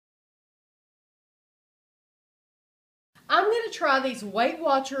I'm going to try these Weight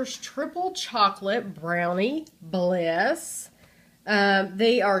Watchers Triple Chocolate Brownie Bliss.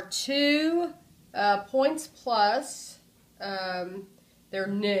 They are 2 PointsPlus. They're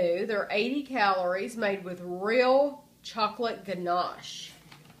new. They're 80 calories, made with real chocolate ganache.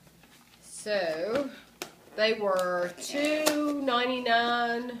 So, they were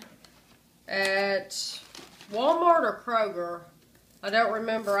 $2.99 at Walmart or Kroger. I don't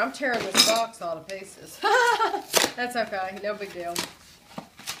remember. I'm tearing this box all to pieces. That's okay. No big deal.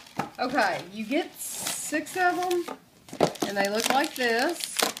 Okay, you get 6 of them, and they look like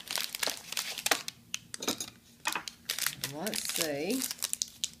this. Let's see.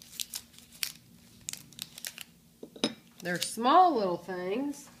 They're small little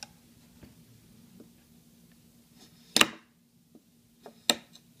things.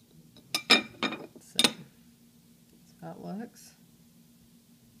 Let's see. That's how it looks.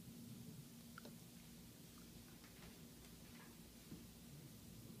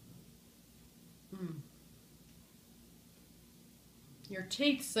 Your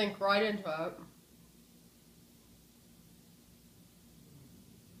teeth sink right into it.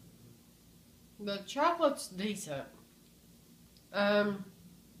 The chocolate's decent. I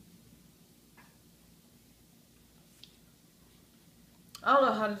don't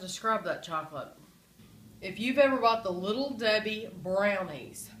know how to describe that chocolate. If you've ever bought the Little Debbie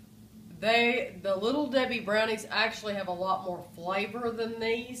brownies, the Little Debbie brownies actually have a lot more flavor than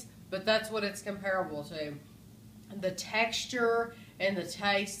these, but that's what it's comparable to. The texture and the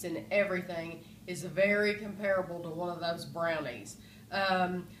taste and everything is very comparable to one of those brownies.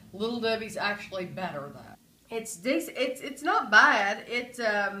 Little Debbie's actually better though. It's decent. It's not bad. It's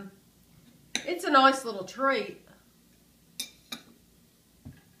a nice little treat.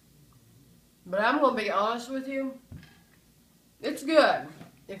 But I'm going to be honest with you. It's good.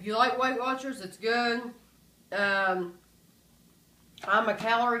 If you like Weight Watchers, it's good. I'm a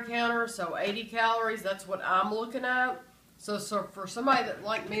calorie counter, so 80 calories, that's what I'm looking at. So for somebody that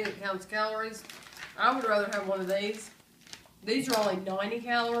like me that counts calories, I would rather have one of these. These are only 90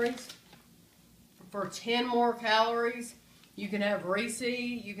 calories. For 10 more calories, you can have Reese,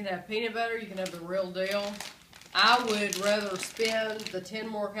 you can have peanut butter, you can have the real deal. I would rather spend the 10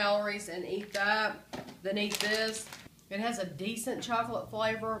 more calories and eat that than eat this. It has a decent chocolate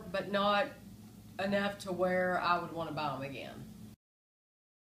flavor, but not enough to where I would want to buy them again.